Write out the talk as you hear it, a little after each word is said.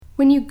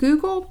When you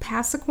Google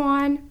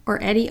Pasaquan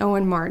or Eddie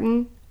Owen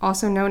Martin,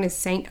 also known as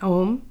Saint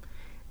Ohm,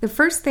 the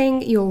first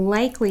thing you'll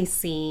likely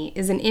see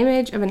is an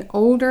image of an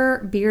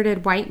older,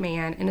 bearded white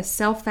man in a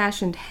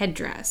self-fashioned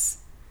headdress.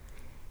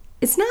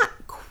 It's not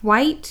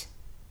quite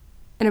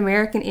an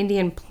American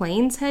Indian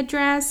Plains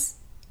headdress,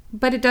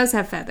 but it does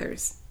have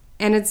feathers.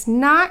 And it's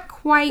not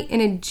quite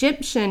an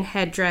Egyptian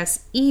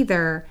headdress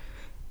either,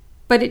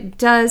 but it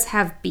does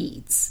have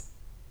beads.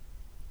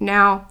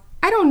 Now,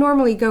 I don't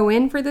normally go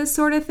in for this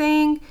sort of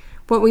thing,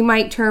 what we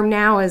might term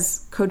now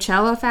as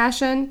Coachella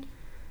fashion,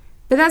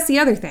 but that's the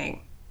other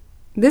thing.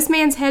 This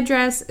man's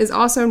headdress is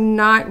also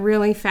not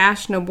really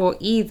fashionable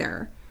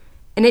either,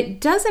 and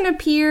it doesn't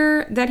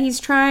appear that he's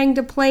trying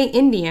to play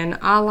Indian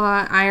a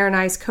la Iron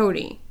Eyes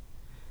Cody.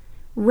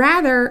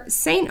 Rather,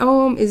 Saint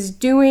Ohm is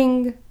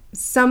doing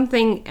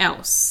something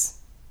else,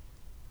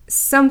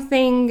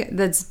 something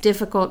that's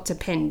difficult to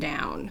pin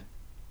down.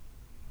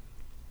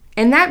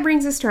 And that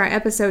brings us to our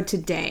episode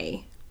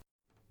today.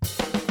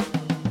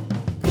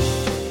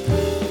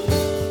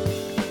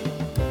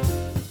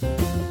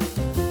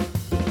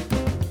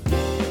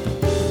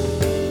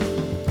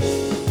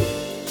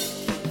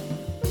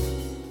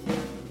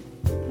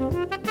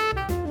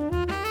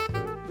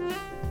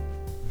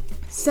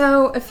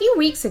 So, a few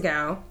weeks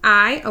ago,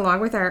 I,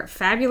 along with our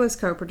fabulous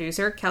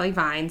co-producer, Kelly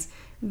Vines,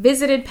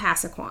 visited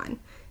Pasaquan,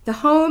 the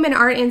home and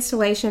art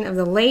installation of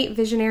the late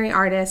visionary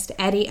artist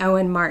Eddie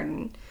Owen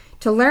Martin,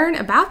 to learn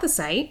about the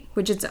site,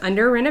 which is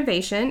under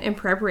renovation in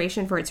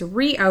preparation for its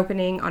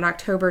reopening on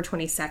October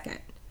 22nd.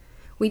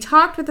 We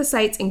talked with the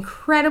site's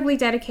incredibly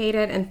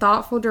dedicated and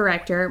thoughtful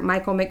director,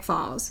 Michael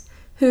McFalls,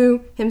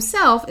 who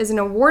himself is an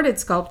awarded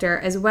sculptor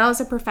as well as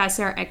a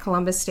professor at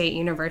Columbus State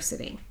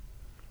University.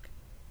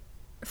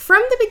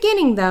 From the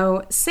beginning,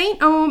 though, Saint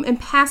Ohm and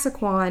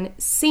Pasaquan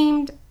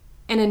seemed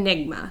an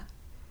enigma.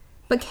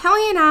 But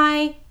Kelly and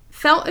I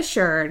felt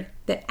assured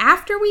that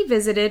after we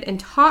visited and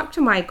talked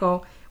to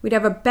Michael, we'd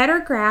have a better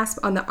grasp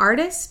on the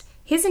artist,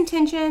 his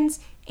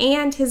intentions,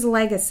 and his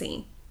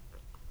legacy.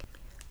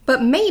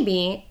 But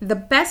maybe the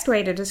best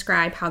way to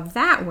describe how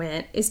that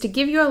went is to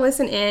give you a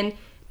listen in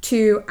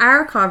to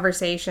our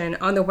conversation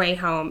on the way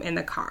home in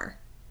the car.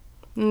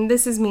 And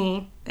this is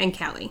me and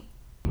Kelly.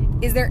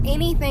 Is there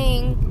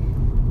anything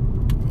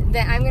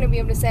that I'm going to be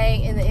able to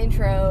say in the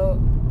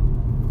intro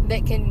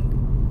that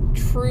can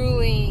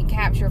truly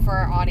capture for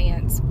our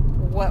audience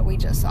what we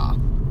just saw?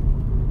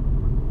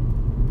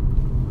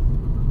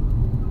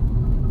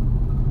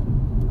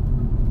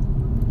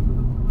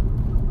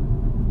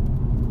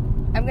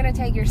 I'm going to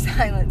take your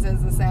silence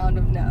as the sound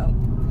of no.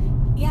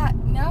 Yeah,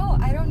 no,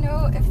 I don't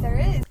know if there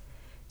is.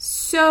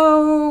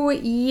 So,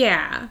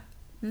 yeah,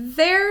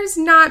 there's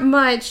not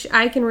much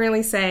I can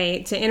really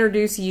say to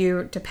introduce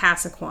you to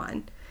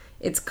Pasaquan.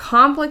 It's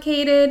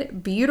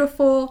complicated,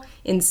 beautiful,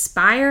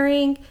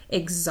 inspiring,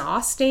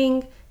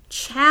 exhausting,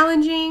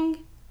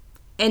 challenging,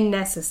 and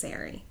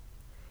necessary.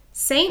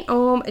 Saint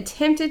Ohm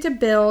attempted to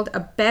build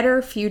a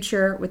better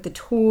future with the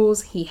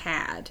tools he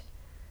had.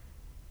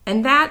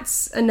 And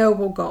that's a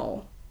noble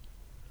goal.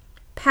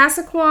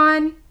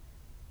 Pasaquan,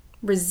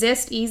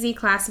 resist easy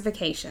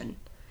classification.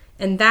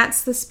 And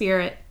that's the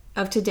spirit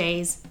of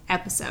today's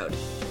episode.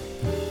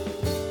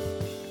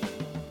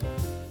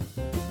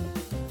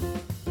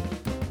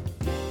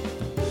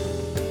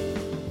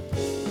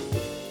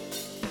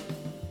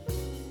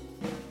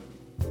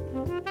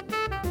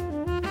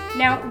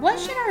 Now, what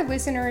should our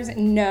listeners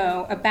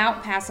know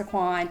about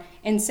Pasaquan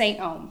and Saint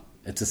Ohm?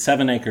 It's a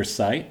 7-acre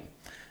site.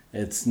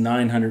 It's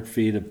 900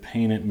 feet of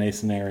painted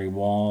masonry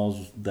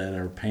walls that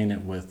are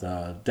painted with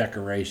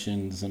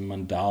decorations and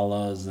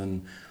mandalas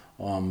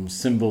and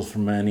symbols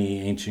from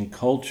many ancient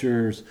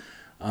cultures.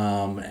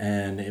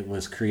 And it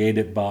was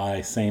created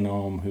by Saint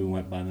Ohm, who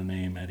went by the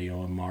name Eddie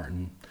Owen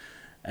Martin.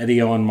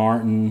 Eddie Owen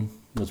Martin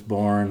was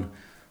born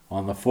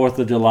on the 4th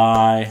of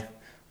July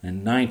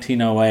in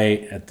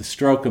 1908 at the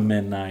stroke of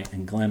midnight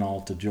in Glen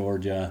Alta,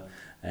 Georgia.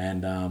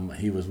 And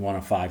he was one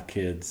of 5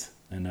 kids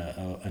in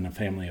a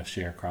family of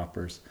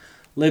sharecroppers.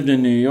 Lived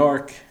in New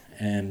York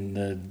in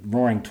the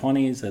roaring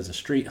 20s as a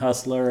street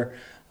hustler.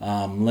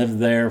 Lived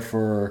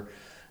there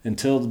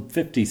until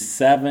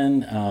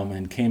 57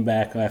 and came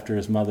back after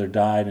his mother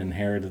died,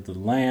 inherited the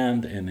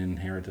land and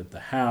inherited the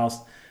house.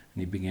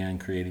 And he began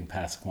creating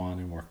Pasaquan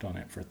and worked on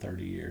it for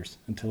 30 years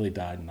until he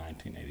died in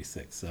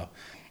 1986.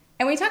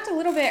 And we talked a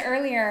little bit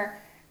earlier,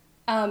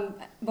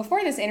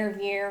 before this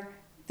interview,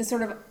 the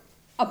sort of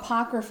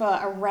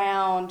apocrypha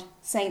around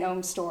Saint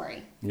Ohm's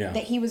story. Yeah.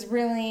 That he was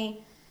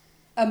really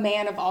a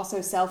man of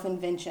also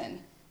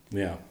self-invention.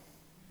 Yeah.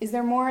 Is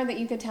there more that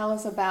you could tell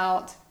us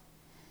about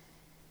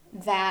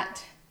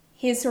that,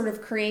 his sort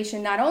of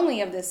creation, not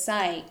only of this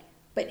site,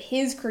 but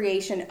his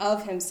creation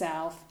of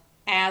himself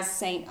as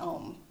Saint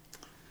Ohm?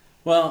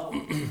 Well,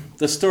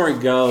 the story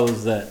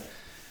goes that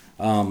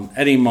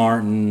Eddie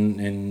Martin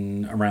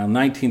in around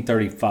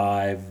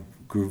 1935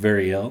 grew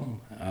very ill,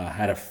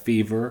 had a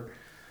fever.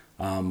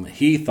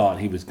 He thought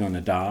he was going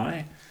to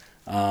die.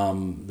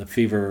 The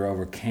fever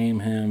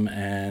overcame him,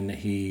 and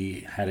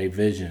he had a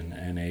vision,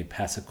 and a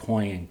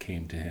Pasaquan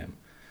came to him.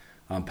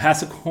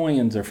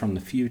 Pasaquoyans are from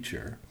the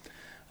future.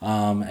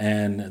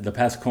 And the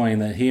Pasaquoyan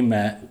that he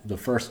met, the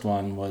first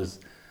one, was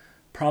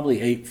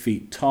probably 8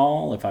 feet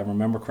tall, if I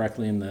remember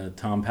correctly in the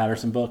Tom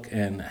Patterson book,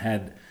 and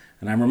I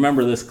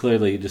remember this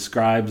clearly, he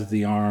describes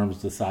the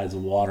arms the size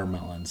of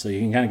watermelon. So you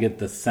can kind of get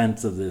the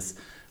sense of this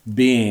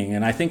being,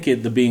 and I think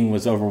the being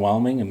was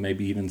overwhelming and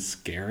maybe even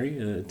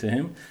scary to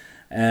him.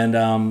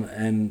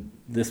 And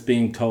this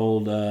being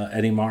told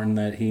Eddie Martin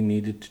that he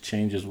needed to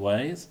change his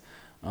ways,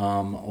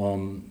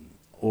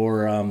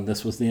 or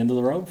this was the end of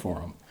the road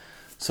for him.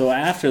 So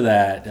after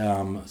that,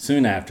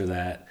 soon after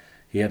that,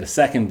 he had a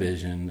second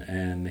vision,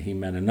 and he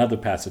met another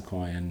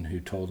Pasaquoyan who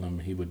told him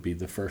he would be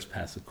the first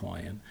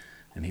Pasaquoyan,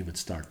 and he would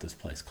start this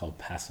place called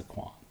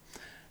Pasaquan.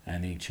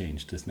 And he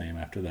changed his name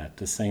after that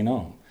to St.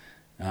 Ohm.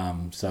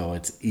 So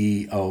it's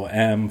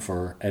EOM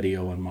for Eddie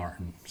Owen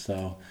Martin.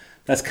 So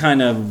that's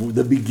kind of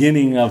the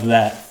beginning of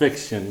that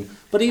fiction.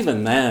 But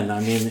even then,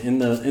 I mean, in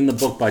the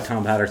book by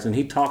Tom Patterson,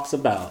 he talks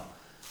about,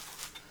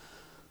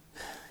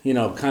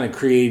 kind of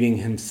creating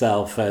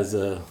himself as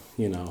a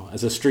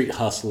street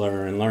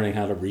hustler and learning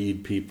how to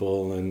read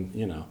people, and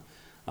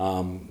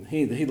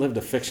he lived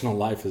a fictional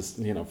life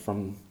as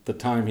from the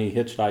time he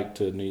hitchhiked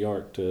to New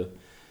York to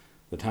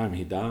the time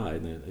he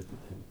died.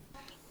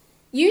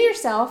 You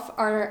yourself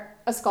are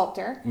a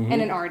sculptor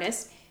and an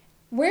artist.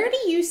 Where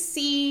do you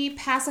see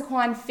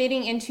Pasaquan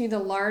fitting into the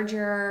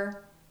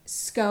larger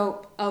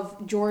scope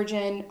of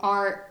Georgian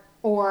art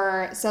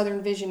or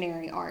Southern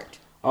visionary art?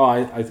 Oh,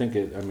 I think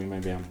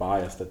maybe I'm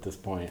biased at this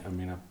point. I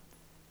mean, I've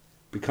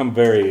become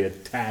very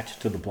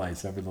attached to the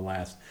place over the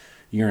last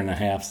year and a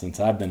half since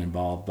I've been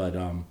involved, but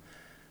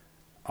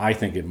I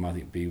think it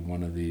might be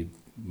one of the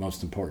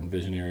most important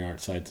visionary art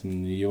sites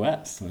in the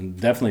U.S. and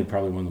definitely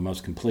probably one of the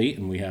most complete.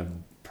 And we have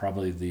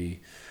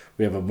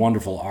a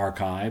wonderful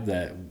archive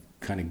that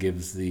kind of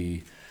gives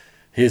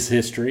his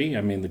history.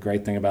 I mean, the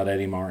great thing about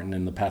Eddie Martin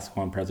and the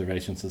Pasaquan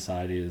Preservation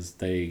Society is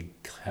they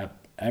have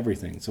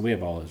everything. So we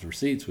have all his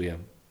receipts. We have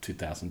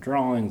 2,000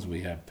 drawings.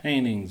 We have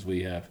paintings.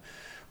 We have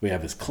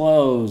his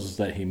clothes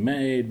that he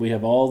made. We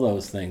have all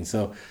those things.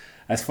 So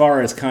as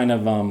far as kind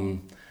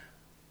of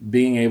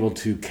being able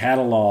to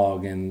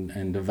catalog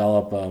and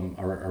develop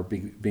or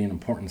be an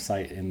important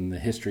site in the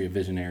history of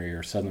visionary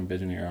or Southern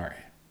visionary art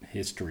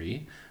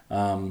history,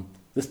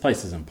 this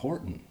place is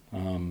important.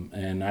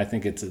 And I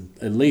think it's,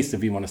 at least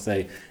if you want to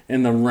say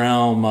in the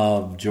realm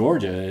of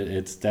Georgia,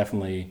 it's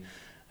definitely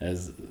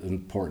as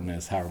important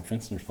as Howard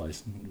Finster's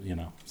place,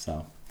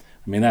 So,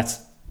 I mean,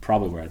 that's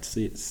probably where I'd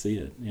see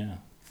it, yeah.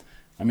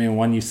 I mean,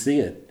 when you see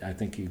it, I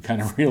think you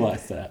kind of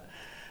realize that.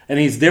 And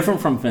he's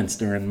different from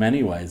Finster in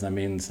many ways. I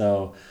mean,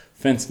 so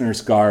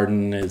Finster's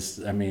garden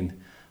is,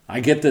 I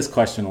get this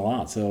question a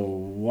lot. So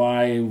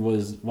why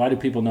do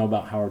people know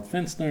about Howard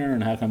Finster,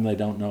 and how come they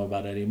don't know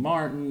about Eddie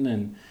Martin?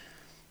 And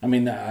I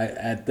mean,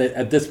 at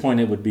this point,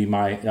 it would be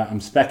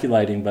I'm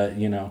speculating, but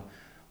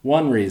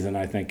one reason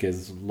I think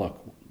is,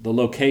 look, the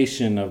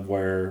location of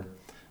where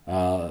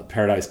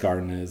Paradise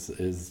Garden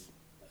is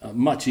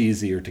much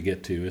easier to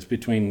get to. It's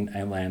between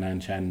Atlanta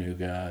and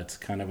Chattanooga. It's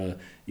kind of a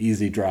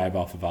easy drive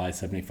off of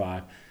I-75.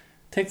 It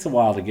takes a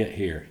while to get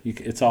here.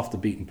 It's off the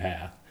beaten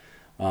path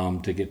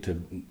to get to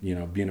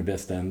Buena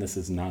Vista, and this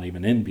is not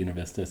even in Buena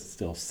Vista. It's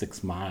still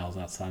 6 miles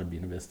outside of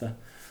Buena Vista.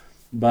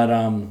 But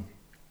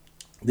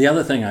the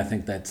other thing I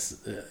think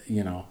that's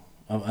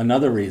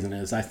another reason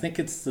is I think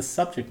it's the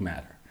subject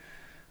matter.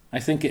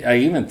 I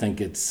even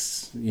think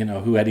it's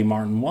who Eddie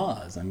Martin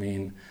was. I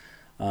mean.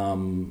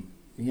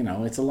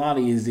 It's a lot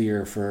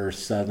easier for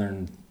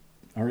Southern,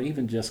 or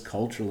even just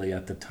culturally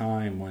at the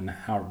time when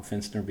Howard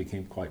Finster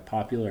became quite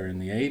popular in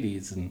the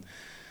 80s and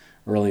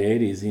early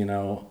 80s,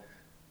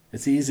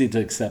 it's easy to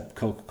accept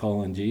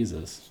Coca-Cola and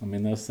Jesus. I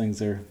mean, those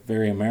things are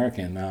very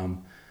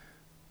American.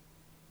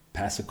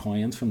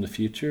 Pasaquoyans from the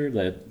future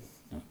that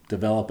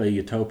develop a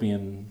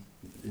utopian,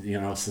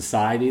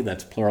 society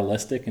that's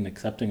pluralistic and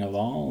accepting of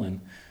all,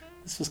 and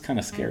this was kind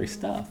of scary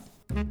stuff.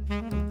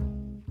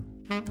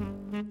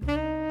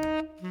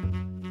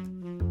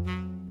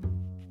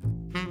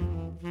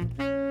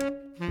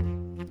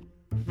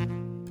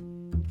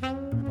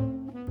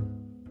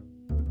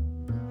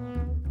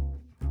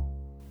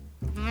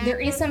 There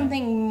is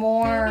something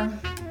more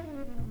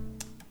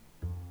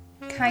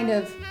kind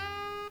of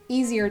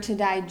easier to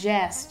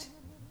digest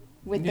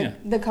with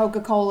the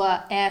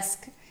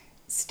Coca-Cola-esque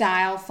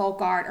style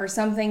folk art, or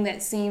something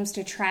that seems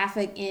to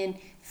traffic in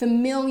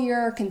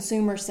familiar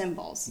consumer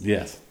symbols.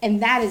 Yes.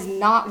 And that is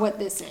not what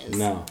this is.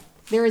 No.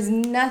 There is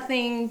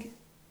nothing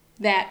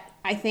that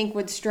I think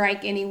would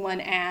strike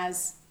anyone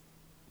as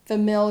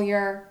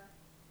familiar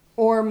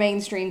or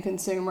mainstream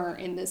consumer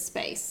in this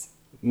space.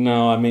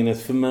 No, I mean,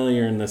 it's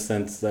familiar in the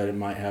sense that it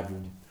might have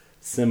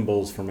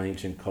symbols from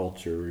ancient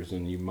cultures,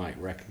 and you might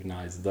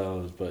recognize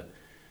those, but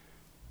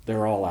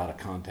they're all out of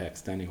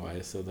context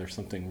anyway, so there's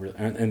something really,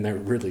 and they're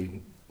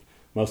really,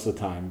 most of the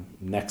time,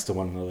 next to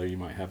one another. You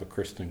might have a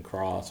Christian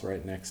cross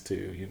right next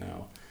to,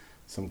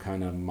 some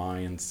kind of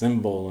Mayan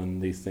symbol,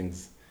 and these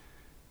things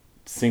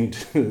seem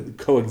to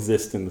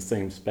coexist in the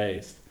same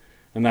space.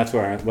 And that's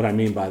what I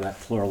mean by that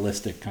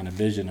pluralistic kind of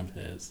vision of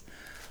his.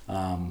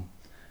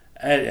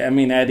 I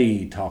mean,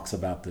 Eddie talks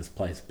about this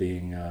place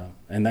being,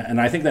 and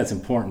I think that's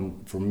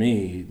important for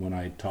me when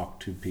I talk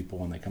to people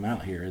when they come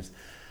out here, is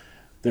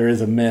there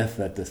is a myth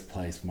that this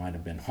place might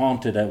have been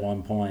haunted at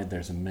one point.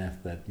 There's a myth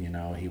that,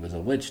 he was a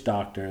witch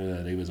doctor,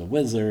 that he was a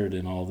wizard,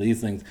 and all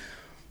these things.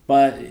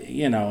 But,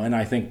 and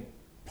I think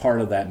part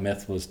of that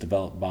myth was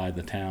developed by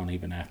the town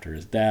even after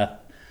his death.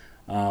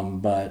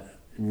 But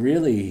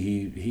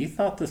really, he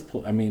thought this,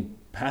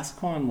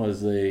 Passaquan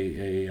was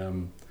a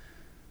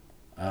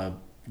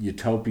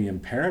utopian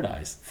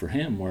paradise for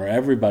him, where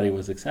everybody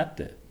was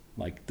accepted.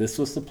 Like, this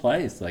was the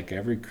place. Like,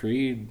 every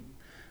creed,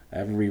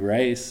 every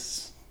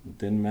race, it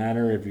didn't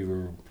matter if you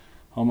were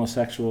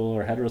homosexual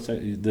or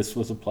heterosexual. This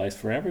was a place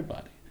for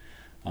everybody,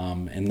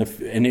 and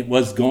it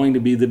was going to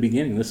be the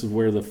beginning. This is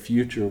where the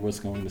future was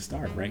going to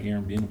start, right here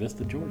in Buena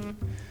Vista, Georgia.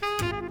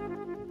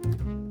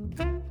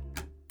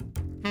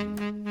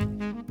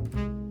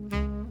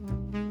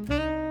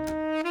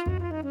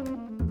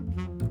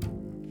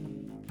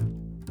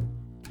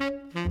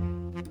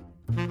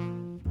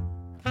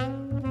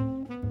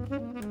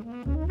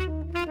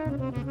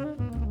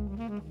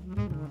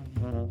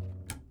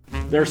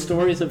 There are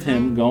stories of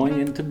him going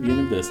into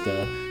Buena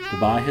Vista to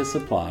buy his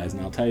supplies,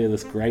 and I'll tell you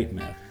this great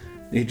myth.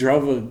 He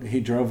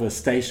drove a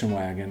station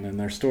wagon, and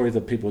there are stories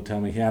that people would tell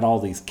me he had all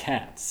these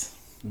cats,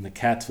 and the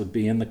cats would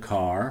be in the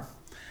car,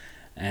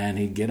 and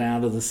he'd get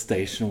out of the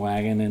station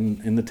wagon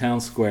in the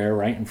town square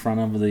right in front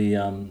of the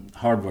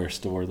hardware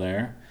store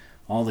there.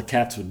 All the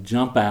cats would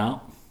jump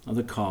out of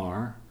the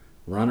car,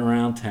 run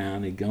around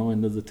town. He'd go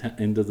into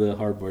the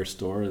hardware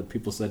store.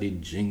 People said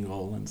he'd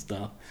jingle and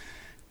stuff,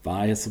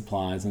 buy his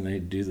supplies, and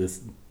they'd do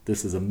this.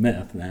 This is a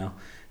myth now.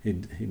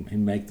 He'd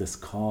make this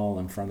call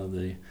in front of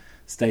the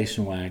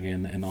station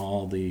wagon, and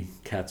all the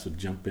cats would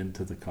jump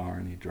into the car,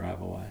 and he'd drive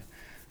away.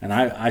 And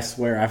I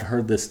swear I've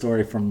heard this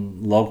story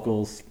from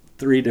locals,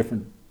 3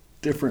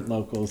 different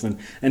locals,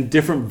 and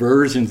different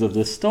versions of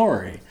this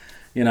story,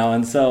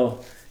 And so,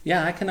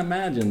 yeah, I can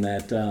imagine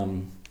that,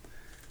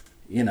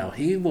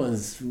 he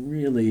was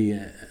really,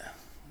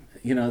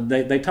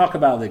 they talk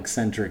about the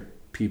eccentric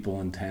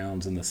people in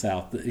towns in the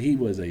South. He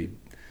was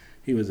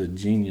a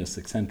genius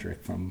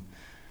eccentric from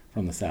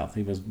the South.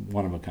 He was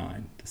one of a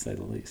kind, to say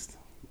the least.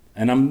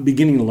 And I'm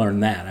beginning to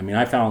learn that.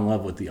 I fell in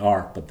love with the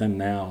art, but then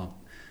now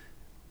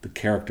the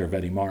character of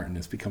Eddie Martin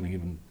is becoming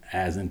even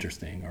as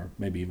interesting, or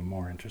maybe even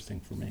more interesting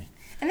for me.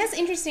 And that's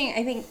interesting,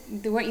 I think,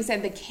 what you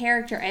said, the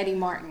character Eddie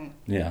Martin.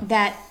 Yeah.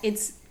 That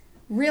it's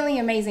really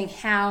amazing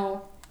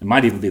how... It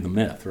might even be the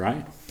myth,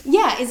 right?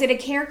 Yeah, is it a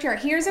character?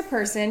 Here's a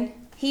person.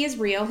 He is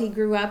real. He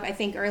grew up, I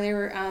think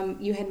earlier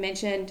you had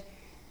mentioned,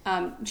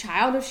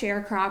 child of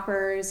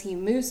sharecroppers. He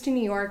moves to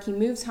New York. He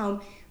moves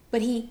home.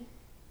 But he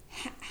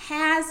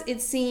has,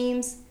 it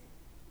seems,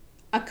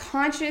 a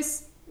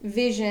conscious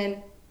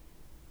vision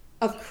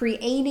of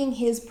creating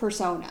his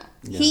persona.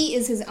 Yeah. He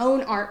is his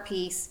own art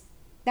piece.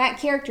 That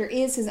character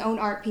is his own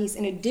art piece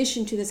in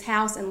addition to this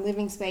house and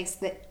living space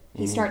that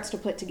he starts to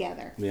put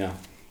together. Yeah.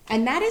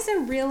 And that is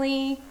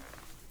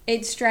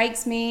it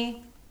strikes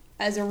me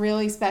as a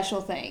really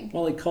special thing.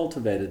 Well, he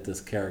cultivated this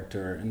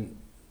character, and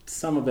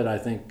some of it, I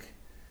think,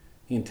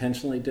 he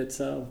intentionally did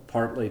so,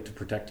 partly to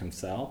protect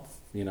himself.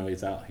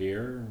 He's out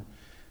here.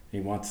 He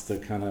wants to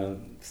kind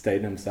of stay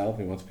to himself.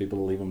 He wants people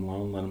to leave him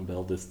alone, let him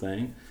build this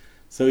thing.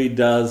 So he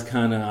does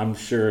kind of, I'm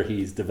sure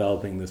he's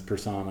developing this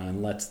persona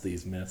and lets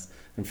these myths,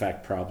 in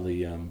fact,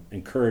 probably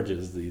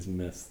encourages these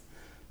myths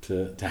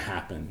to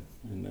happen,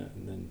 and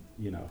then,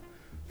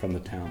 from the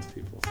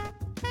townspeople.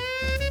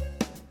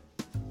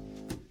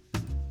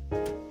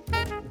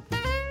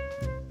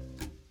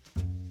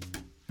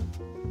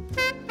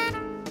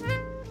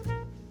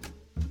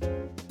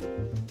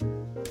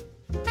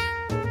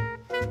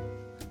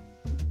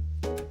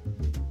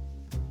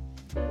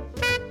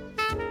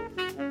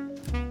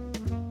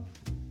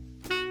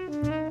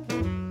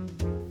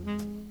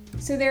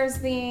 So there's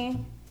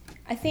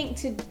I think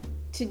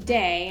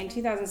today, in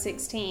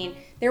 2016,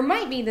 there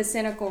might be the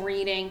cynical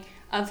reading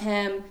of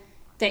him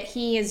that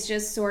he is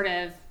just sort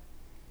of,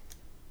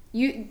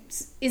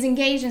 is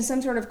engaged in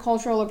some sort of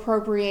cultural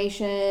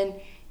appropriation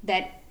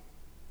that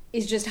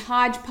is just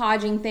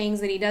hodgepodging things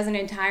that he doesn't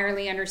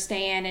entirely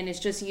understand and is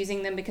just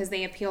using them because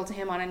they appeal to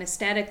him on an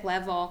aesthetic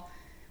level.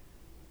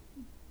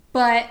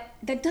 But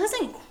that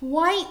doesn't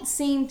quite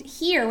seem,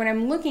 here when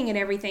I'm looking at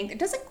everything, that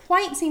doesn't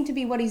quite seem to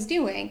be what he's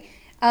doing.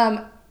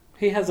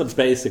 He has a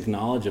basic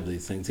knowledge of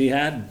these things. He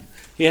had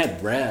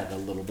read a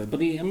little bit,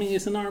 but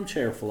he's an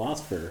armchair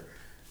philosopher.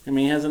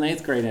 He has an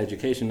 8th grade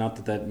education.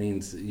 Not that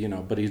means,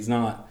 but he's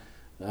not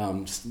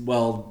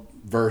well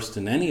versed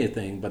in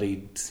anything. But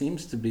he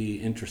seems to be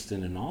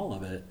interested in all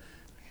of it.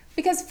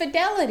 Because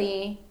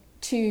fidelity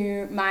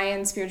to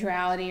Mayan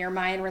spirituality or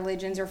Mayan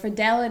religions, or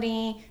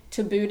fidelity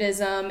to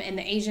Buddhism and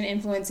the Asian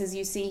influences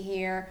you see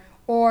here,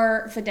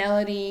 or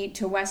fidelity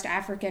to West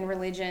African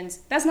religions,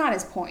 that's not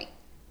his point.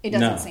 It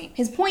doesn't seem.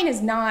 His point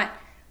is not,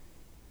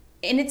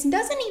 and it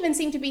doesn't even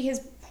seem to be his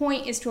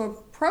point is to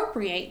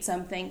appropriate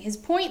something. His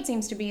point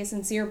seems to be a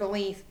sincere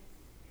belief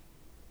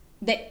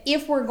that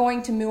if we're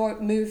going to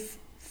move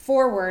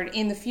forward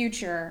in the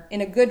future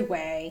in a good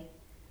way,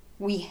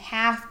 we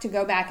have to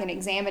go back and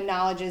examine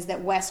knowledges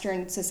that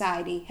Western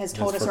society has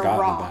told us are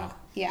wrong. About.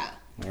 Yeah.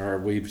 Or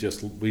we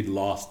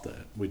lost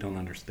it. We don't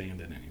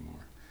understand it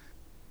anymore.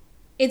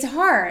 It's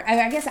hard.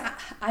 I guess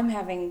I'm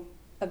having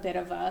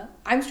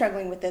I'm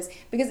struggling with this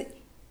because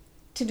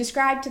to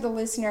describe to the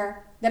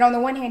listener that on the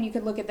one hand you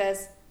could look at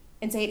this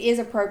and say it is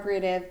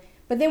appropriative,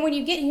 but then when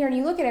you get here and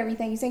you look at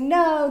everything, you say,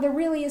 no, there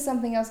really is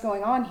something else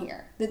going on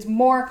here that's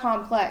more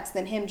complex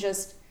than him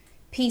just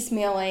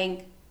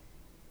piecemealing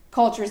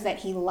cultures that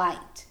he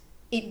liked.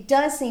 It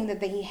does seem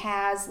that he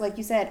has, like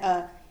you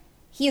said,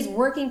 he is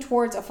working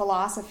towards a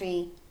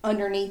philosophy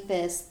underneath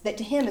this that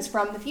to him is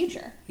from the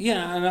future.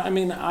 Yeah, and I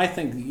mean, I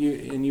think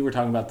you were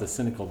talking about the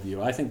cynical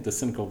view. I think the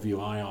cynical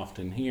view I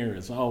often hear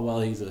is, oh, well,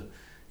 he's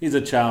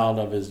a child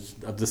of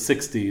the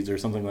 60s or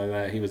something like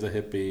that. He was a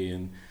hippie,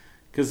 and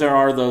because there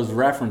are those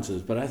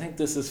references. But I think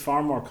this is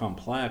far more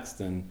complex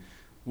than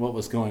what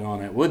was going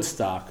on at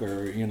Woodstock,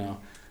 or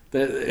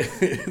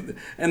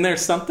and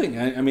there's something.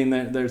 I mean,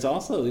 there's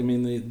also. I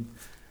mean,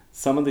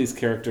 some of these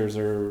characters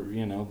are,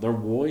 they're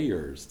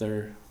warriors.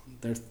 They're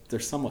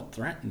somewhat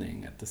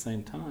threatening at the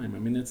same time. I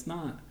mean, it's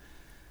not.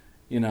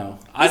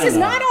 This is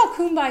not all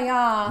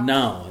kumbaya.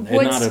 No,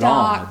 Woodstock. Not at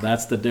all.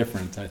 That's the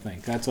difference, I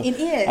think. It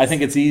is. I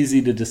think it's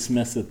easy to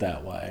dismiss it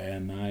that way,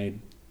 and I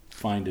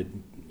find it.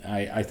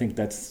 I think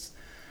that's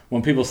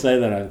when people say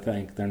that. I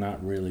think they're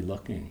not really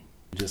looking.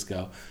 Just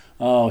go,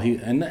 oh,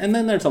 and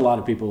then there's a lot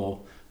of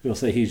people who'll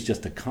say he's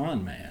just a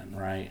con man,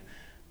 right?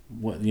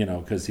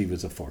 Because he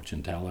was a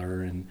fortune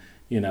teller, and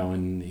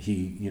and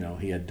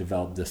he had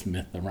developed this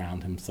myth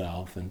around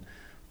himself,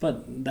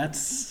 but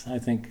that's I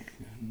think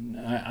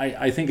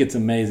it's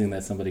amazing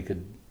that somebody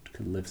could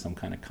live some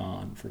kind of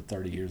con for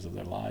 30 years of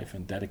their life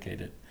and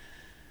dedicate it.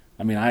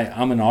 I mean,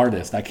 I'm an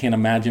artist. I can't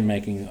imagine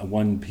making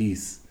one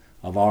piece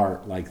of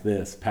art like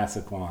this,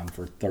 Pasaquan,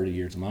 for 30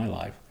 years of my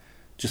life.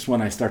 Just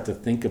when I start to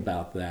think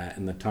about that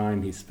and the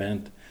time he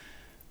spent,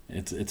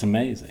 it's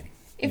amazing.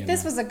 If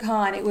this was a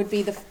con, it would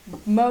be the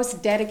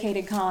most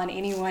dedicated con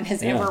anyone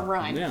has ever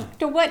run. Yeah.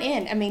 To what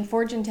end? I mean,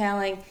 fortune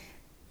telling,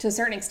 to a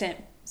certain extent,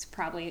 is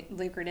probably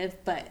lucrative,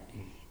 but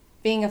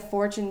being a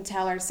fortune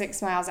teller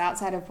 6 miles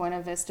outside of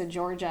Buena Vista,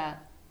 Georgia,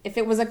 if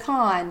it was a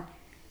con,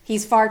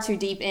 he's far too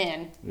deep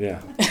in.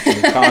 Yeah, he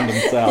conned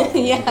himself.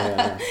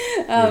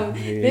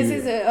 This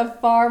is a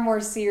far more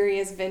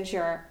serious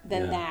venture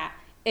than that.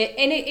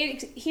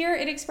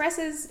 It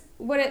expresses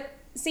what it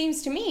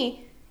seems to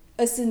me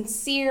a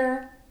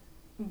sincere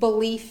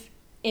belief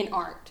in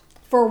art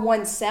for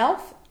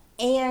oneself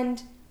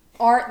and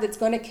art that's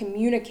going to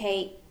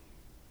communicate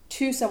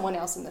to someone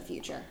else in the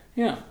future.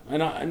 Yeah,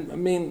 and I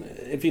mean,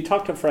 if you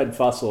talk to Fred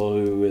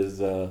Fussell, who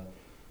is a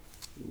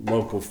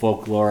local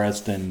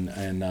folklorist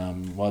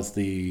and was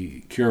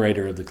the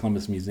curator of the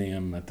Columbus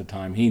Museum at the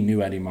time, he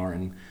knew Eddie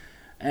Martin,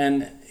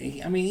 and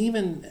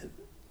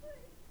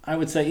I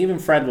would say even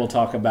Fred will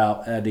talk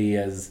about Eddie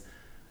as,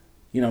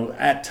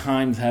 at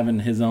times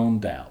having his own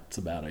doubts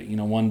about it.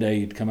 One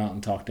day he'd come out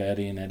and talk to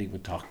Eddie, and Eddie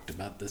would talk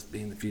about this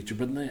being the future,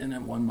 but then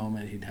at one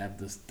moment he'd have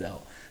this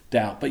doubt.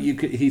 But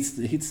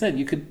he'd said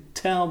you could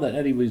tell that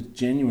Eddie was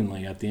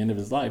genuinely at the end of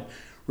his life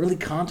really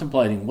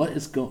contemplating what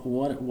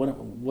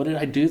did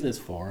I do this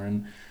for,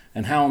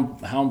 and how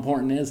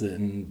important is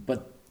it?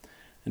 But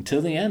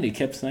until the end, he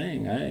kept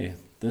saying, "Hey,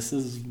 this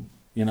is."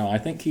 I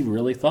think he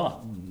really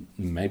thought,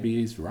 maybe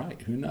he's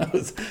right, who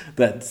knows,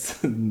 that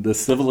the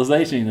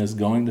civilization is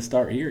going to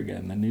start here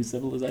again, the new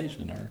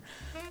civilization, or,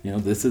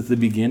 this is the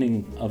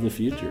beginning of the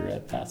future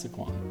at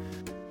Pasaquan.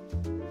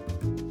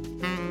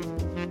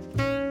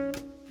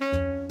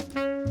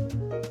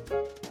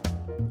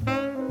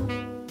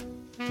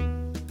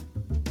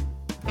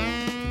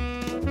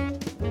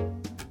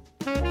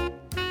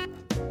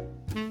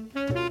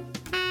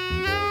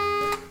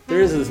 There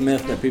is this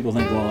myth that people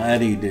think, well,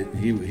 Eddie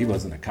he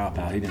wasn't a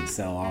cop-out, he didn't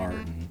sell art,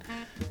 and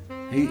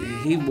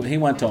he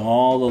went to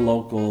all the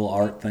local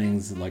art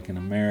things like in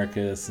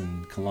Americus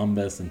and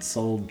Columbus and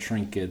sold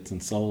trinkets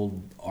and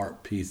sold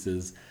art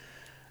pieces.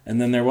 And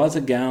then there was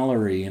a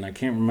gallery, and I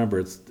can't remember,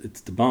 it's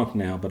debunked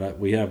now, but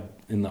we have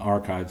in the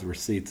archives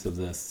receipts of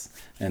this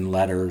and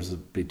letters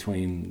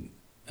between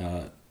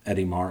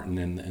Eddie Martin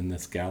and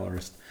this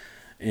gallerist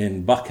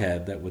in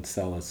Buckhead that would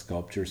sell his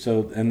sculpture.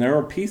 So, and there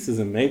are pieces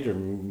in major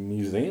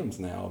museums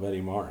now of Eddie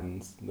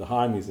Martin's. The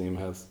High Museum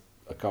has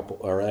a couple,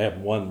 or I have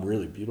one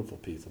really beautiful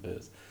piece of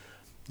his.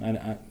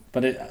 I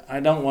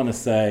don't want to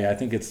say, I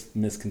think it's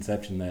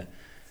misconception that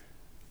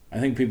I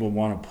think people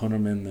want to put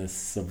him in this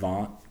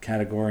savant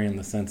category in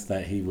the sense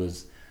that he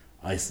was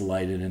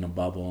isolated in a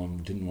bubble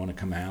and didn't want to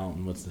come out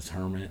and was this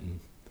hermit. And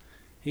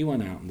he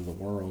went out into the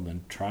world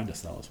and tried to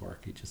sell his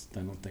work. I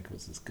don't think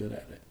was as good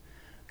at it.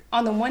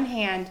 On the one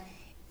hand,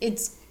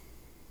 it's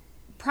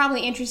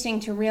probably interesting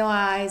to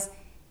realize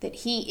that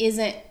he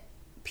isn't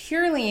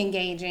purely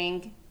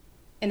engaging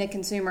in a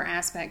consumer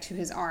aspect to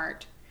his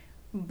art,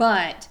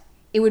 but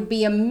it would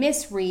be a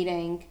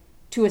misreading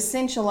to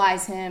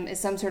essentialize him as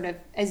some sort of,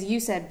 as you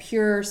said,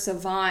 pure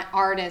savant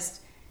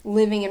artist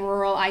living in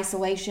rural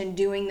isolation,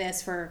 doing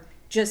this for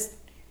just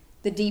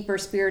the deeper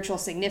spiritual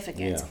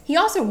significance. Yeah. He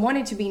also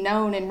wanted to be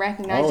known and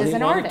recognized as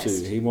an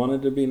artist. He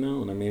wanted to be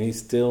known. I mean, he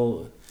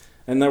still,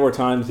 and there were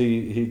times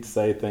he'd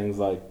say things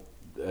like,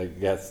 I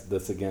guess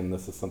this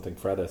is something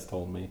Fred has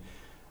told me.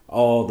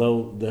 Oh,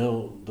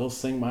 they'll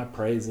sing my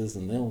praises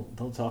and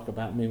they'll talk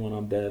about me when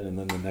I'm dead, and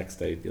then the next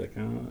day he'd be like,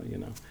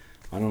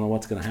 I don't know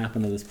what's going to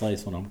happen to this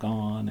place when I'm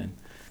gone. And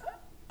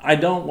I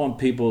don't want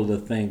people to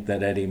think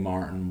that Eddie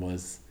Martin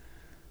was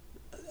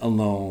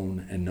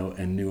alone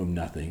and knew of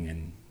nothing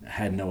and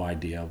had no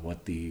idea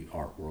what the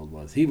art world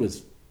was. He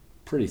was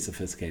pretty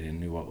sophisticated and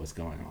knew what was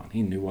going on.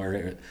 He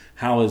knew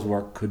how his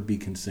work could be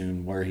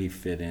consumed, where he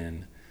fit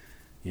in,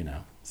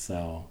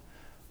 So,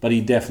 but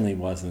he definitely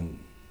wasn't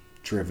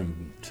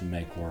driven to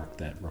make work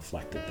that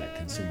reflected that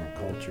consumer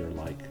culture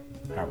like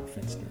Howard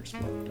Finster's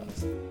work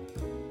does.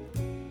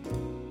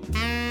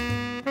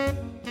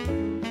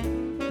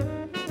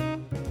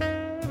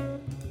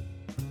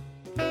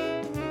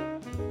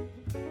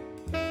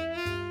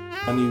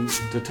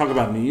 To talk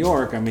about New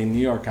York, New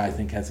York, I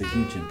think, has a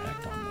huge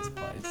impact on this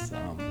place.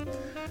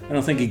 I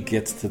don't think he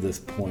gets to this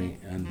point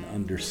in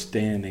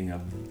understanding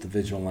of the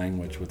visual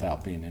language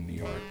without being in New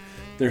York.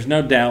 There's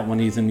no doubt when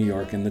he's in New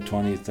York in the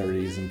 20s,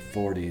 30s, and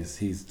 40s,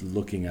 he's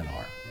looking at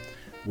art.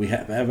 We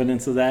have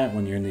evidence of that.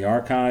 When you're in the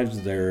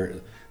archives,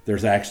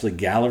 there's actually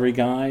gallery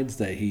guides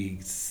that he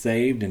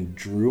saved and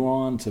drew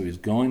on, so he's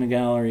going to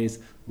galleries,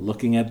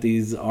 looking at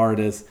these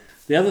artists.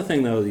 The other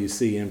thing, though, that you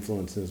see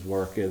influence his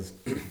work is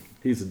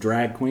he's a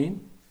drag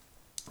queen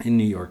in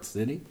New York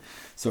City.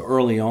 So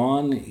early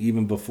on,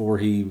 even before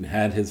he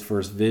had his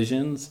first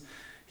visions,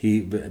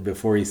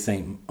 before he's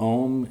St.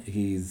 Omer,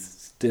 he's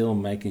still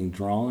making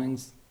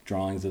drawings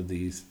of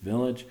these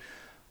village.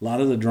 A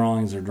lot of the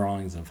drawings are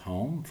drawings of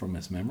home from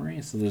his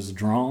memory. So there's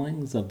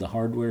drawings of the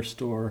hardware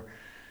store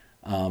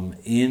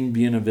in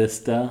Buena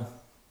Vista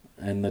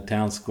and the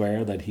town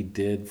square that he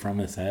did from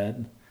his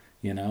head,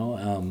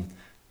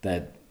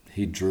 that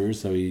he drew.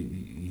 So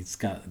he's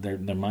got, there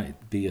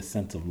might be a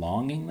sense of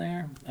longing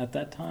there at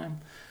that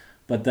time.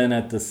 But then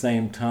at the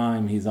same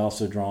time, he's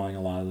also drawing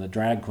a lot of the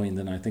drag queens.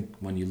 And I think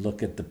when you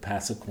look at the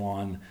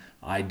Pasaquan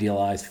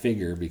idealized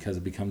figure, because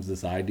it becomes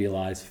this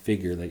idealized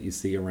figure that you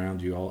see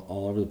around you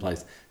all over the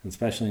place, and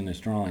especially in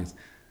his drawings,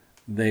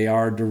 they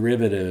are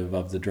derivative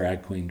of the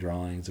drag queen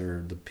drawings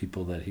or the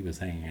people that he was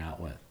hanging out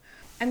with.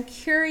 I'm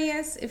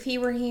curious if he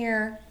were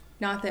here,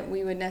 not that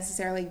we would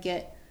necessarily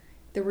get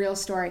the real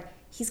story.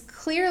 He's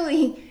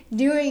clearly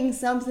doing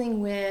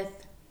something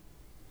with,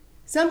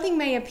 something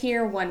may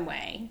appear one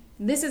way.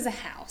 This is a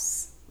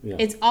house. Yeah.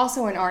 It's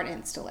also an art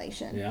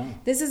installation. Yeah.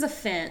 This is a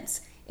fence.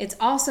 It's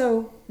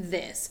also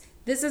this.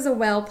 This is a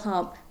well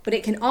pump, but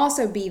it can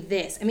also be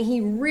this.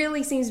 He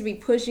really seems to be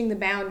pushing the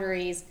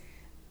boundaries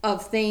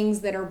of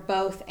things that are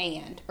both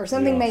and. Or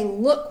something may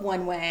look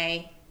one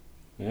way,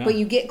 but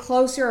you get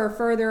closer or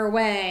further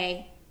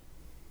away,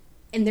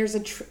 and there's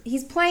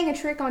he's playing a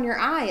trick on your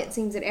eye, it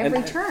seems, at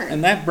every turn.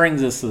 And that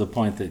brings us to the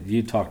point that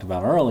you talked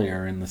about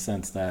earlier, in the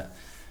sense that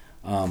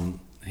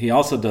he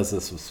also does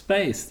this with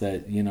space,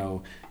 that,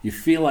 you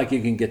feel like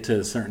you can get to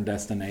a certain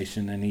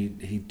destination, and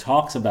he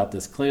talks about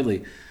this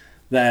clearly,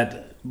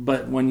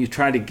 but when you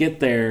try to get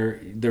there,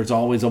 there's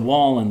always a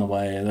wall in the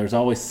way, there's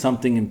always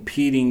something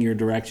impeding your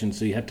direction,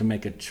 so you have to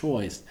make a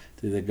choice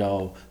to either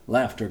go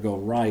left or go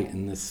right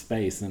in this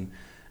space,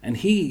 and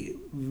he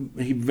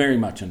very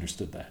much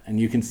understood that, and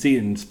you can see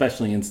it,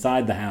 especially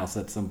inside the house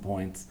at some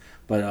points,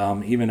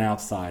 but even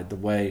outside, the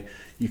way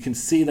you can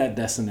see that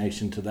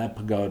destination to that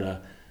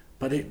pagoda.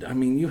 But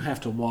you have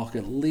to walk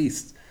at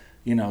least,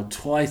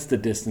 twice the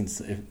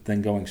distance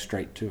than going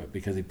straight to it,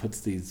 because he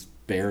puts these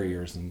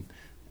barriers and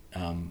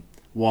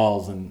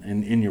walls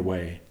in your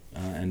way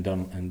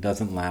and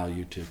doesn't allow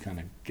you to kind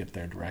of get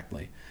there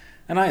directly.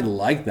 And I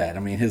like that.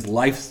 His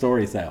life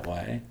story's that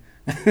way.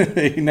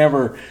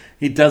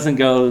 He doesn't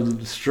go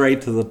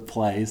straight to the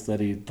place that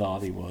he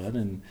thought he would,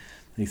 and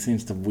he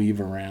seems to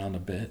weave around a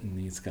bit, and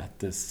he's got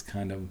this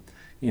kind of,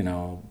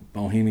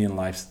 bohemian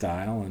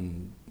lifestyle,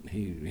 and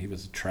he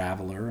was a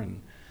traveler,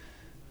 and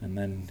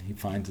then he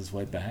finds his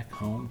way back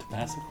home to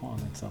Pasaquan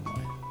in some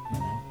way,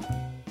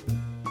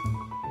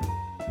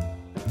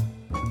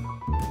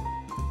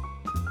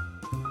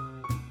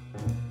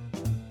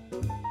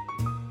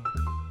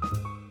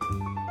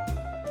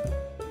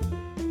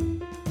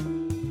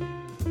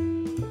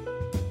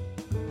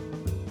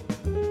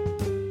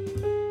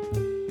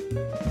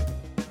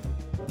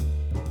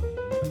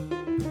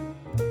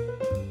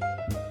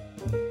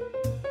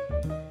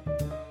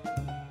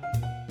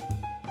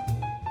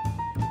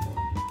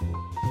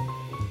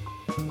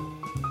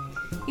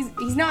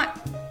 He's not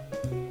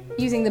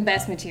using the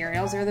best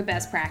materials or the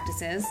best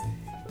practices,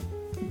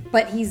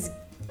 but he's,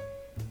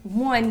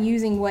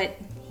 using what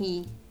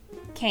he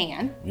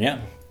can. Yeah.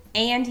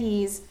 And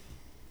he's,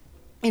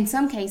 in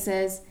some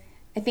cases,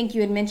 I think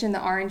you had mentioned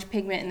the orange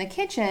pigment in the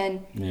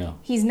kitchen. Yeah.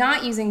 He's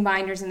not using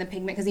binders in the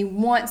pigment because he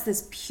wants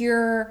this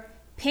pure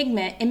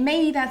pigment, and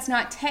maybe that's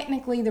not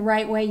technically the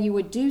right way you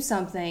would do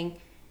something,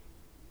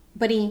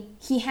 but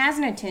he has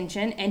an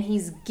intention and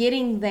he's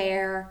getting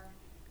there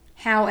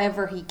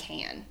however he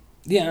can.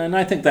 Yeah, and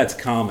I think that's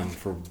common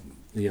for,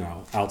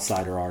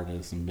 outsider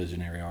artists and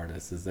visionary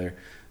artists, is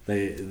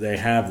they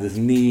have this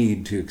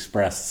need to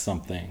express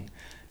something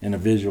in a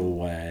visual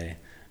way,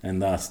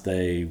 and thus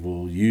they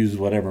will use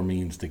whatever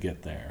means to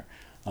get there.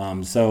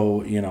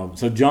 So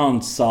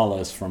John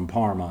Solis from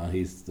Parma,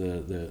 he's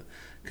the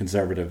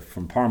conservative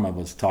from Parma,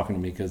 was talking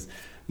to me because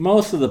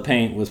most of the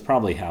paint was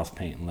probably house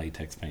paint and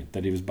latex paint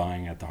that he was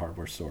buying at the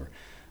hardware store.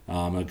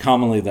 And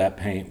commonly that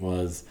paint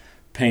was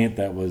paint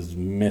that was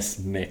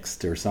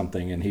mismixed or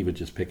something, and he would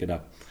just pick it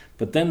up.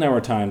 But then there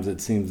were times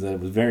it seems that it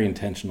was very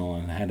intentional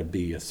and had to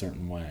be a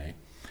certain way.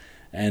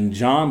 And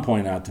John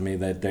pointed out to me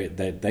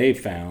that they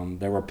found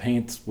there were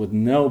paints with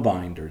no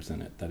binders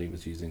in it that he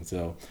was using.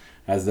 So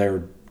as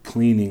they're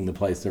cleaning the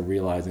place, they're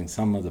realizing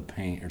some of the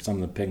paint or some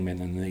of the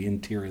pigment in the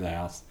interior of the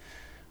house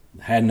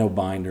had no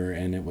binder,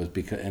 and it was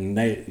because, and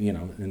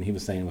he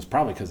was saying it was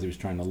probably because he was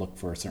trying to look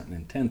for a certain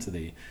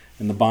intensity,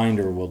 and the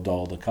binder will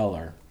dull the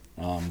color.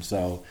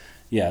 So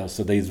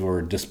these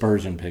were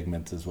dispersion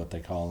pigments, is what they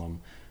call them.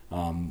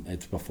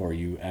 It's before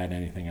you add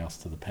anything else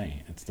to the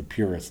paint. It's the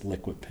purest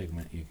liquid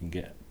pigment you can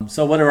get.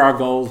 So what are our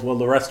goals? Well,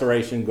 the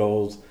restoration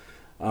goals,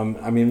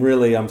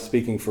 really I'm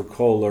speaking for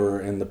Kohler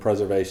and the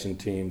preservation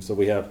team. So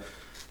we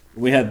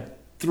had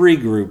 3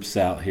 groups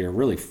out here,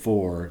 really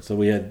 4. So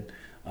we had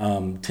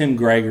Tim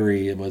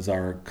Gregory was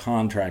our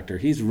contractor.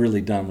 He's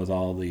really done with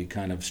all the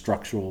kind of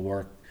structural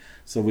work.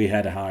 So we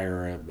had to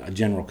hire a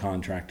general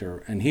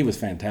contractor, and he was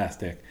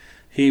fantastic.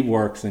 He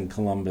works in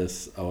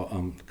Columbus,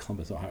 Ohio,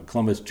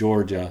 Columbus,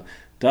 Georgia,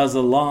 does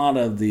a lot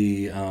of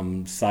the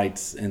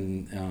sites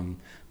in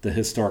the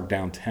historic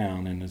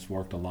downtown, and has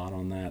worked a lot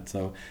on that.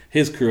 So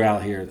his crew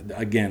out here,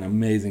 again,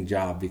 amazing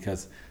job,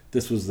 because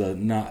this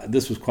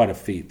was quite a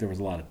feat. There was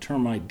a lot of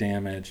termite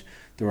damage.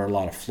 There were a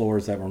lot of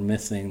floors that were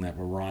missing, that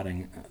were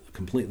rotting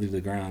completely to the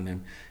ground,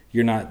 and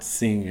you're not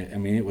seeing it.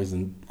 It was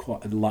in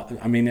quite a lot.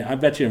 I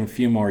bet you in a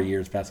few more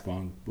years,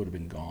 Pasquan would have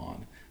been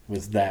gone. It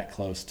was that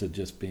close to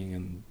just being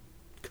in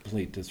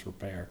complete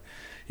disrepair.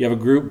 You have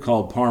a group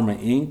called Parma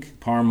Inc.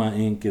 Parma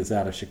Inc. is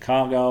out of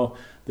Chicago.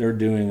 They're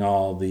doing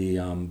all the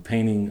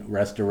painting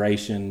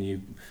restoration.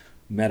 You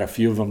met a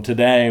few of them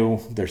today.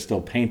 They're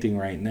still painting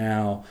right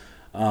now,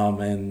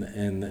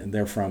 and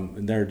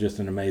they're just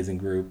an amazing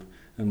group.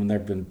 And there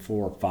have been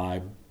 4 or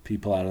 5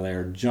 people out of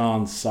there.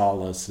 John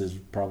Solis has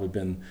probably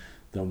been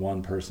the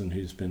one person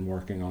who's been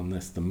working on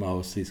this the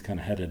most. He's kind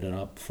of headed it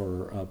up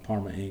for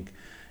Parma Inc.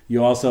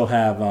 You also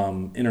have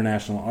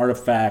International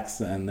Artifacts,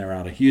 and they're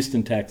out of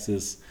Houston,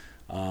 Texas,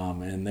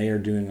 and they are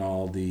doing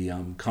all the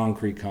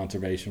concrete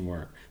conservation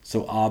work.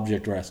 So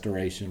object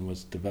restoration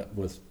was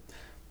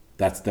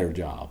that's their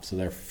job. So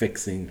they're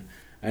fixing,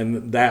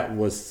 and that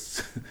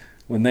was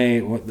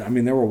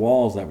there were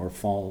walls that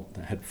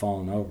had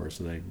fallen over,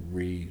 so they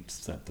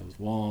reset those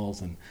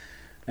walls,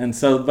 and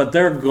so, but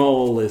their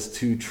goal is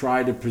to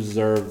try to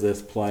preserve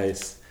this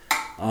place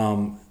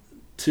to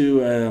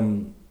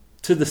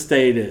the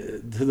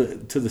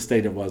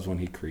state it was when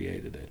he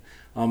created it.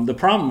 The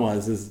problem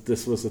is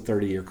this was a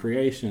 30-year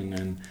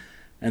creation,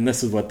 and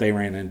this is what they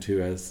ran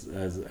into as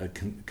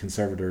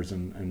conservators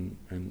and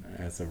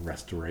as a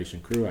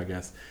restoration crew, I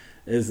guess,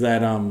 is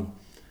that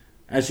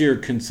as you're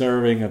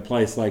conserving a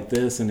place like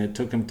this, and it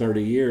took him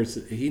 30 years,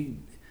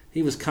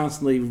 he was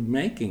constantly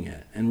making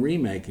it and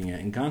remaking it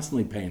and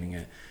constantly painting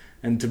it.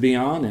 And to be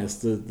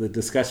honest, the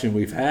discussion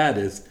we've had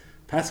is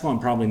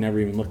Pasquan probably never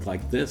even looked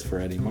like this for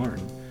Eddie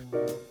Martin.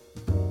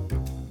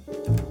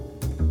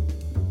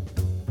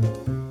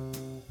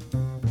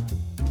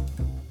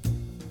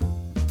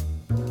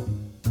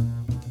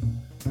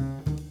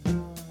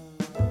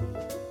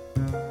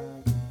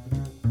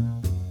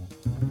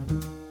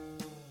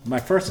 My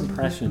first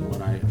impression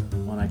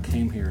when I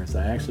came here is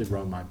I actually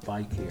rode my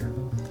bike here,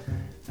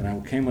 and I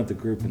came with the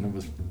group,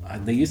 and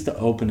they used to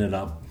open it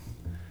up,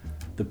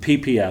 the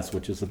PPS,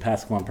 which is the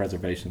Pasquan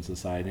Preservation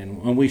Society,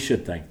 and we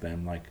should thank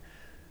them. Like,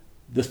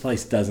 this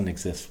place doesn't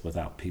exist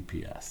without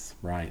PPS,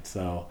 right?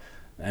 So,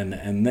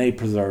 and they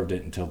preserved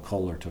it until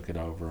Kohler took it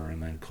over,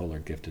 and then Kohler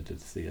gifted it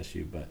to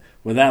CSU. But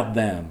without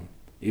them,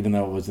 even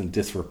though it was in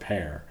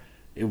disrepair,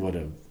 it would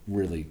have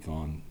really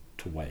gone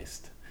to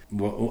waste.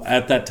 Well,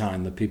 at that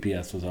time, the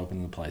PPS was open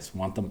in the place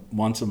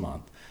once a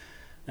month,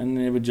 and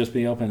it would just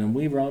be open. And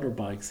we rode our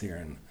bikes here,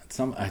 and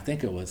I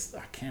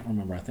can't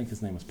remember. I think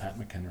his name was Pat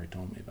McHenry.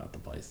 Told me about the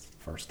place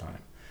the first time,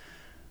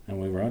 and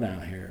we rode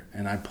out here.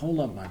 And I pulled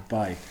up my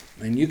bike,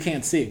 and you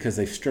can't see it because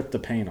they stripped the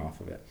paint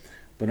off of it.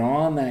 But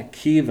on that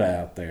Kiva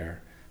out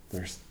there,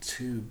 there's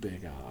 2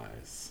 big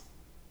eyes,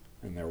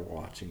 and they're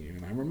watching you.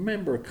 And I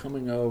remember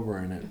coming over,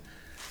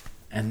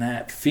 and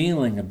that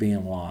feeling of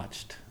being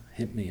watched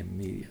hit me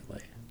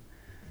immediately.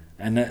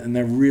 And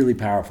they're really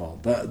powerful.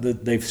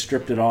 They've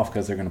stripped it off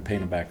because they're going to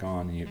paint it back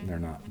on.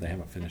 They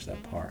haven't finished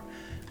that part.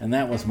 And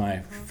that was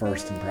my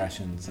first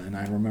impressions. And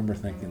I remember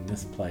thinking,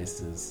 this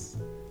place is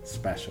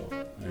special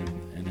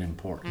and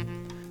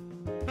important.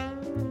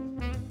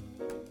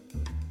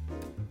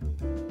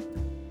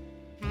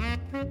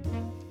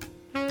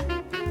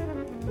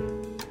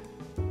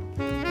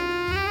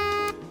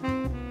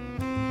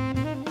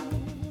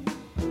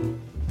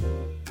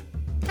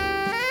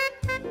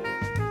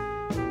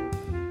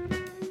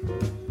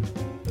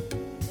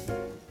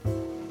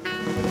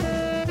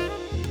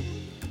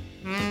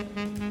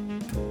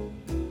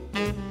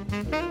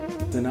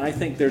 and I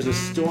think there's a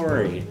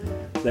story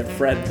that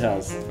Fred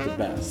tells the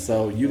best.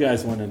 So you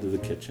guys went into the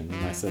kitchen,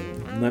 and I said,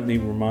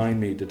 remind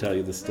me to tell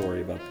you the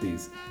story about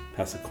these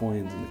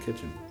Passaquoyans in the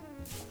kitchen.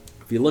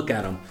 If you look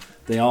at them,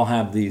 they all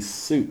have these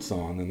suits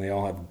on, and they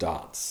all have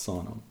dots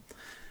on them.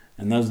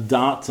 And those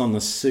dots on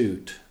the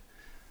suit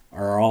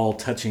are all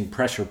touching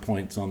pressure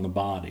points on the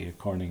body,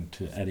 according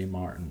to Eddie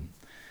Martin.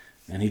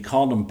 And he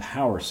called them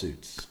power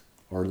suits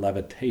or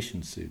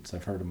levitation suits.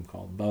 I've heard them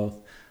called both.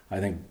 I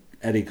think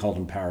Eddie called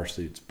them power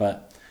suits.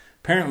 But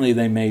apparently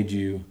they made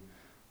you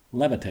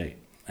levitate.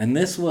 And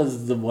this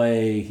was the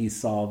way he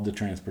solved the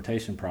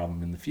transportation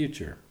problem in the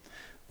future.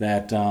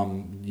 That,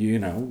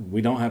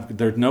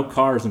 there's no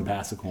cars in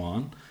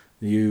Passaquan.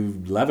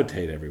 You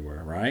levitate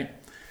everywhere, right?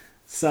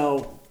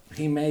 So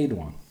he made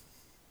one.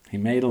 He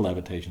made a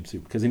levitation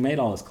suit because he made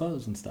all his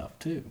clothes and stuff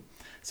too.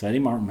 So Eddie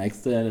Martin makes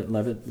the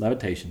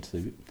levitation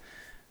suit,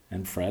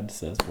 and Fred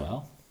says,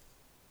 well,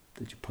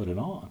 did you put it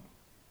on?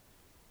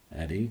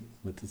 Eddie,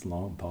 with his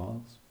long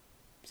pause,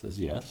 says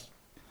yes.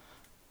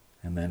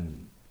 And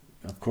then,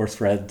 of course,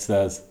 Fred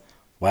says,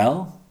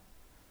 well,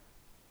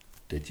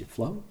 did you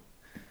float?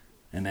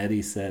 And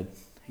Eddie said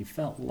he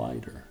felt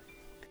lighter.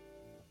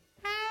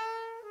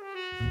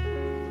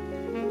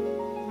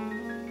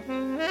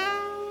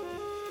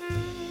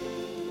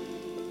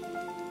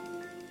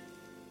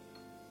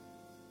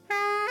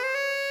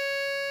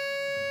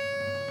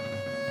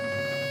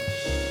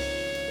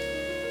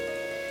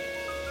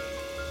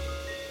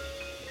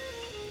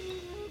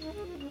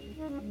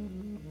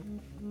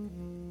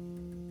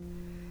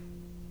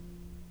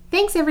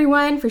 Thanks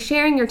everyone for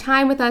sharing your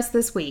time with us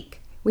this week.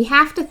 We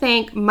have to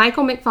thank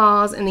Michael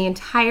McFalls and the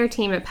entire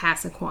team at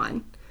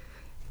Passaquan.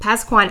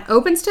 Passaquan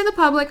opens to the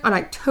public on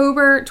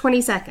October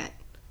 22nd.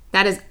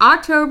 That is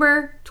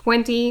October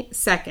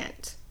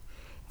 22nd.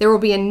 There will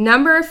be a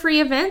number of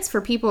free events for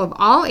people of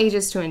all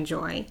ages to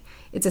enjoy.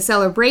 It's a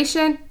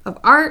celebration of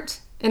art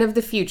and of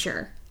the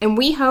future, and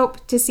we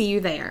hope to see you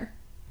there.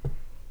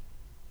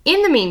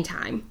 In the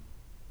meantime,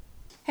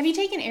 have you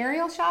taken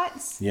aerial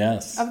shots?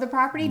 Yes. Of the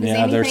property? Does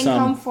anything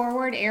come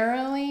forward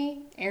aerially?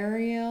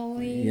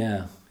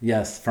 Yeah.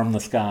 Yes, from the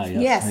sky.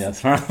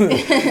 Yes.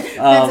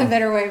 That's a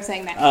better way of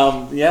saying that.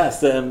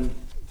 Yes. In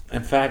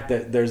fact,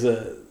 there's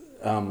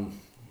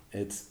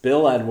it's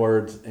Bill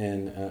Edwards,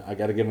 and I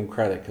got to give them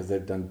credit because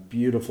they've done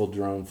beautiful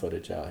drone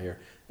footage out here,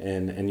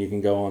 and you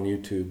can go on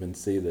YouTube and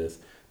see this.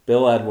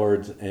 Bill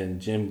Edwards and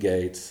James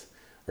Gates,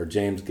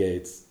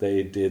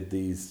 they did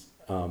these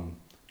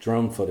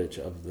drone footage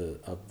of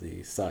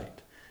the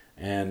site,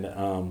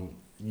 and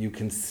you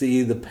can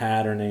see the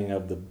patterning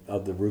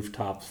of the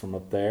rooftops from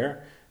up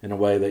there in a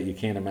way that you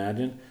can't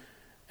imagine.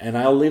 And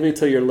I'll leave it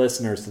to your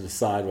listeners to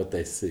decide what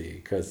they see,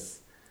 because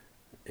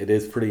it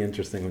is pretty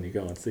interesting when you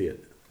go and see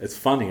it. It's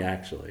funny,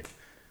 actually.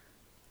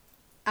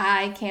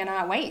 I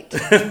cannot wait.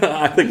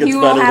 I think it's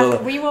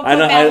better. We will put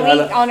that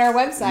link on our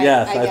website.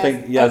 Yes, I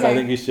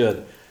think you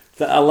should.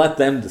 So I'll let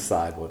them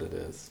decide what it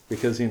is,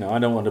 because I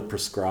don't want to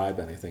prescribe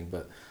anything,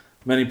 but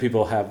many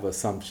people have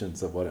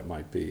assumptions of what it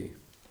might be.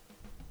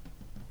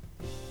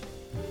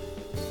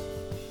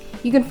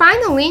 You can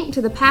find the link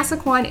to the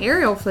Passaquan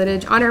aerial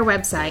footage on our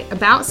website,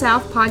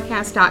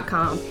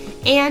 aboutsouthpodcast.com,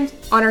 and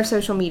on our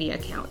social media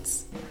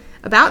accounts.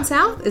 About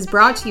South is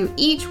brought to you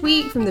each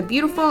week from the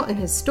beautiful and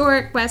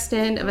historic West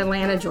End of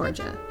Atlanta,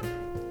 Georgia.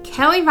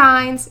 Kelly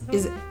Vines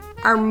is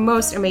our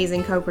most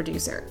amazing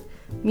co-producer.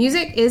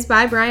 Music is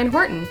by Brian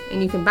Horton,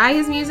 and you can buy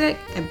his music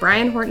at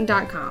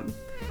brianhorton.com.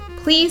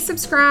 Please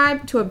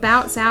subscribe to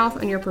About South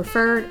on your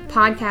preferred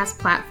podcast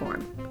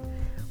platform.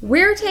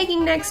 We're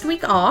taking next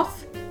week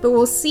off, but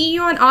we'll see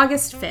you on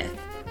August 5th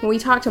when we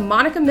talk to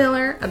Monica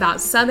Miller about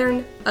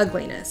Southern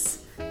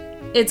ugliness.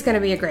 It's going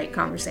to be a great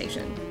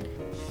conversation.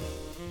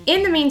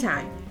 In the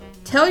meantime,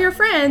 tell your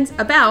friends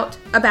about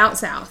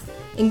South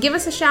and give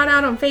us a shout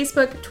out on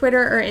Facebook,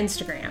 Twitter, or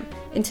Instagram.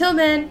 Until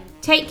then,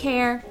 take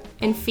care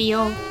and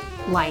feel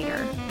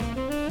lighter.